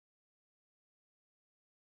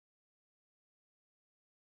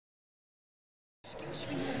excuse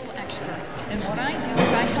removal expert, and what I do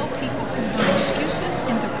is I help people convert excuses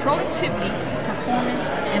into productivity,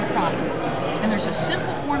 performance, and profits. And there's a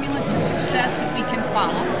simple formula to success that we can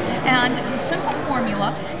follow, and the simple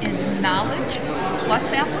formula is knowledge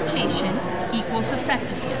plus application equals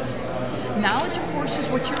effectiveness. Knowledge, of course, is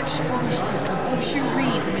what you're exposed to, the books you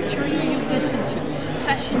read, the material you listen to,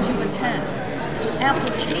 sessions you attend.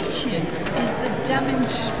 Application is the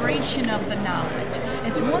demonstration of the knowledge.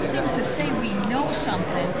 It's one thing to say we know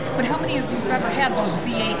something, but how many of you have ever had those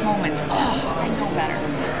V8 moments? Oh, I know better.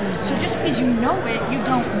 So just because you know it, you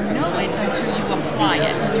don't know it until you apply it.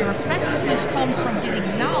 And your effectiveness comes from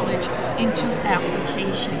getting knowledge into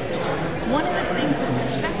application. One of the things that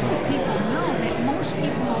successful people know that most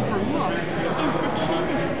people overlook is the key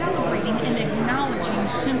to celebrating and acknowledging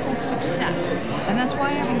simple success. And that's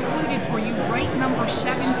why I've included for you right number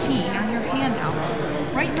 17 on your handout.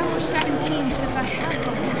 Right number 17 says I have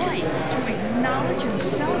the right to acknowledge and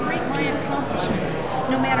celebrate my accomplishments,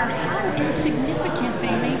 no matter how insignificant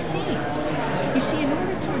they may seem. You see, in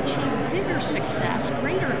order to achieve bigger success,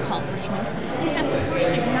 greater accomplishments, you have to first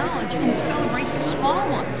acknowledge and celebrate the small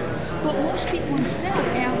ones. But most people instead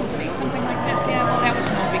will say something like this, yeah, well, that was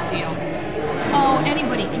no big deal. Oh,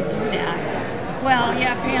 anybody could do that. Well,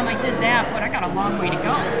 yeah, Pam, I did that, but I got a long way to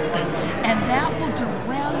go. And that will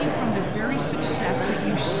derail you from the very success that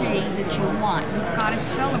you say that you want. You've got to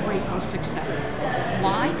celebrate those successes.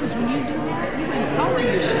 Why? Because when you do that, you empower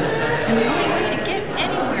yourself. And the only way to get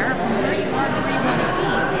anywhere from where you are to where you want to be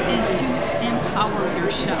is to empower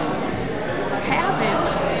yourself. Habits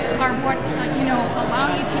are what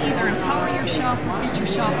allow you to either empower yourself or get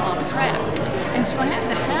yourself off track. And so I have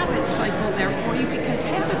the habit cycle there for you because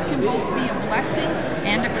habits can both be a blessing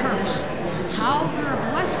and a curse. How they're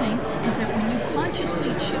a blessing is that when you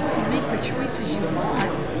consciously choose and make the choices you want,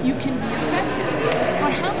 you can be effective.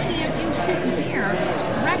 But how many of you sitting here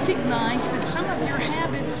recognize that some of your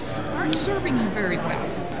habits aren't serving you very well?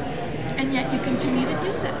 And yet you continue to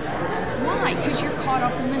do them. Why? Because you're caught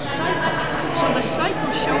up in this cycle. So the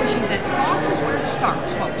cycle shows you that thoughts is where it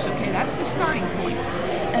starts, folks. Okay, that's the starting point.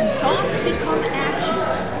 And thoughts become actions.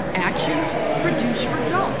 Actions produce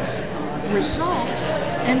results. Results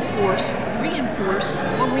reinforce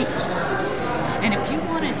beliefs. And if you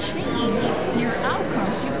want to change your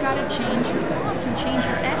outcomes, you've got to change your thoughts and change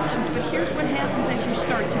your actions. But here's what happens as you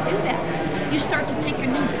start to do that. You start to take a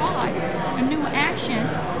new thought, a new action,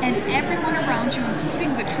 and everyone around you,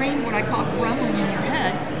 including the train, what I call grumbling in your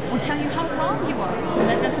head, will tell you how wrong you are. And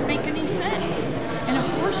that doesn't make any sense. And of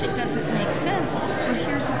course it doesn't make sense. But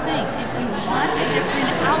here's the thing. If you want a different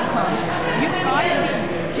outcome, you've got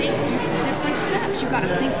to take different steps. You've got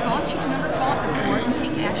to think thoughts you've never thought before and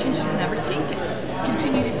take actions you've never taken.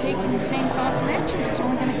 Continue to take the same thoughts and actions. It's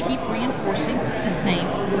only going to keep reinforcing the same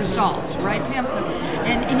results, right, Pam? So,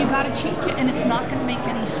 and you've got to change it, and it's not going to make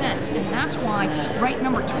any sense. And that's why right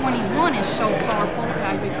number 21 is so powerful.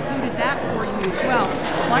 I've included that for you as well.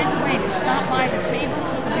 By the way, if you stop by the table,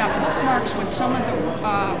 we've got bookmarks with some of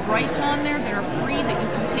the rights on there that are free that you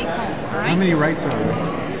can take home, all right? How many rights are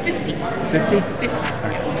there? 50. 50? 50,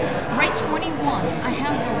 yes. Right 21, I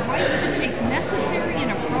have the right to take necessary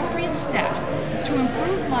and appropriate steps to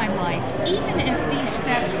improve my life, even if these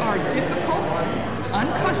steps are difficult,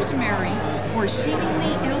 uncustomary, or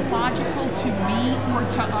seemingly illogical to me or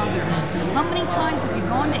to others. How many times have you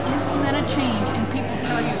gone to implement a change and people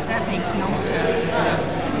tell you that makes no sense?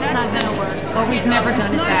 That's not going to work. Or we've never done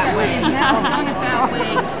it that way. We've never done it that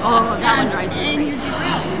way. Oh, that one drives me crazy. And you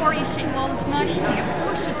derail, or you say, well, it's not easy. Of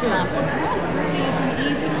course it's not. But growth really isn't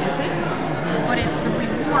easy, is it? But it's the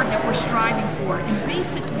reward that we're striving for. And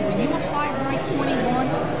basically, when you apply Right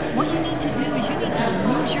 21, what you need to do is you need to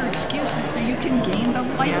lose your excuses so you can gain the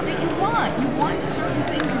life that you want. You want certain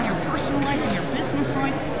things in your personal life, in your business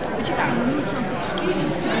life, but you got to lose those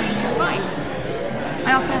excuses to gain your life.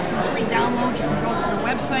 I also have some free downloads. You can go to the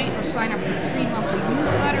website or sign up for the free monthly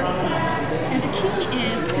newsletter. And the key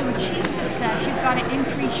is to achieve success, you've got to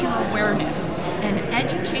increase your awareness. And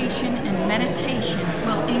education and meditation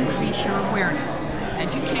will increase your awareness.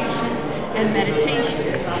 Education and meditation.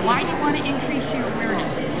 Why do you want to increase your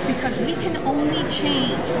awareness? Because we can only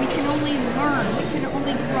change, we can only learn, we can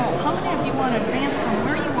only grow. How many of you want to advance from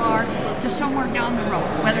where you are to somewhere down the road,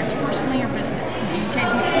 whether it's personally or business? Okay,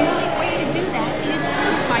 the only way to do that is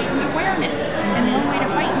through heightened awareness. And the only way to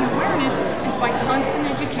heighten awareness is by constant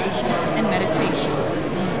education and meditation.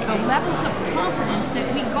 The levels of competence that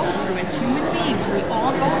we go through as human beings, we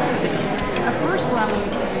all go through this. The first level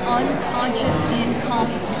is unconscious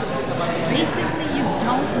incompetence. Basically, you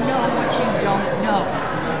don't know what you don't know.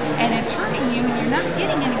 And it's hurting you and you're not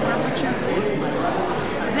getting anywhere, but you're clueless.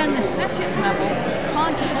 Then the second level,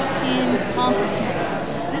 conscious incompetence.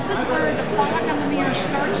 This is where the fog on the mirror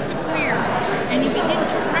starts to clear, and you begin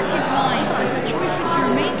to recognize that the choices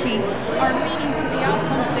you're making are leading to the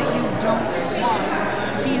outcomes that you don't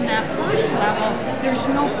want. See, in that first level, there's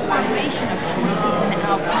no correlation of choices and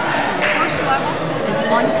outcomes. So the first level is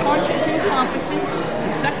unconscious incompetence. The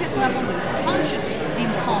second level is conscious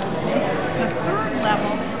incompetence. The third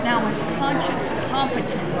level now is conscious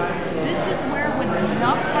competence. This is where, with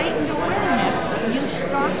enough heightened awareness, you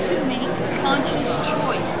start to make conscious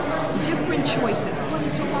choice, different choices, but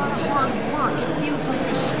it's a lot of hard work. It feels like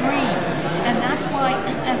a strain. And that's why,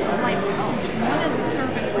 as a life coach, one of the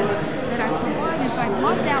services that I provide is I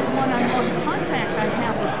love that one-on-one contact I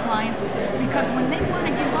have with clients, because when they want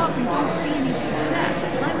to give up and don't see any success,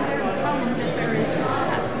 I'm there to tell them that there is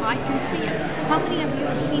success. I can see it. How many of you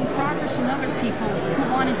have seen progress in other people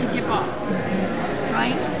who wanted to give up?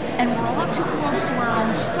 Right? And we're all too close to our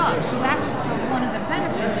own stuff. So that's one of the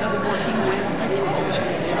benefits of working with a coach.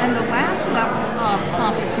 And the last level of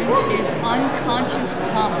competence is unconscious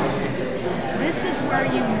competence. This is where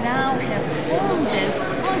you now have honed this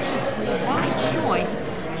consciously by choice,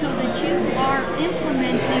 so that you are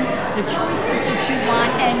implementing the choices that you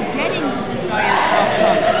want and getting the desired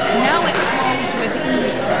outcomes. Now it flows with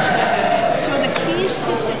ease. So the keys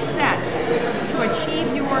to success, to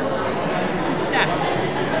achieve your success: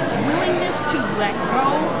 willingness to let go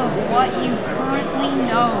of what you currently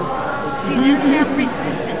know. See, there's that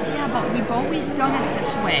resistance. Yeah, but we've always done it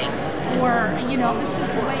this way. Or, this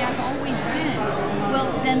is the way I've always been.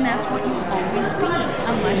 Well, then that's what you will always be,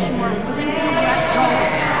 unless you are willing to let go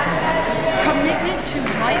of it. Commitment to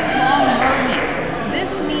lifelong learning.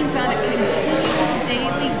 This means on a continual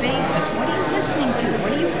daily basis. What are you listening to?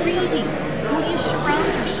 What are you reading? Who do you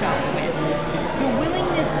surround yourself with? The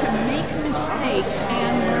willingness to make mistakes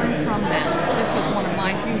and learn from them. This is one of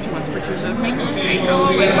my huge ones, which is a make mistake.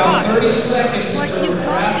 Oh my gosh. But you've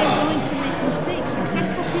got to be willing to make mistakes.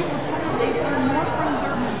 Successful people tell you they learn more from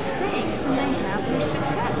their mistakes than they have their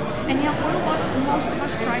success. And yet, what do most of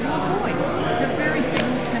us try to avoid? The very thing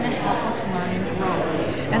that's going to help us learn and grow.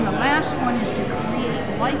 And the last one is to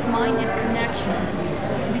create like-minded connections,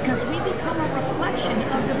 because we become a reflection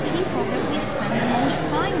of the people that we spend the most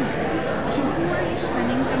time with. So who are you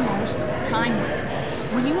spending the most time with?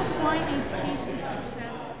 When you apply these keys to success,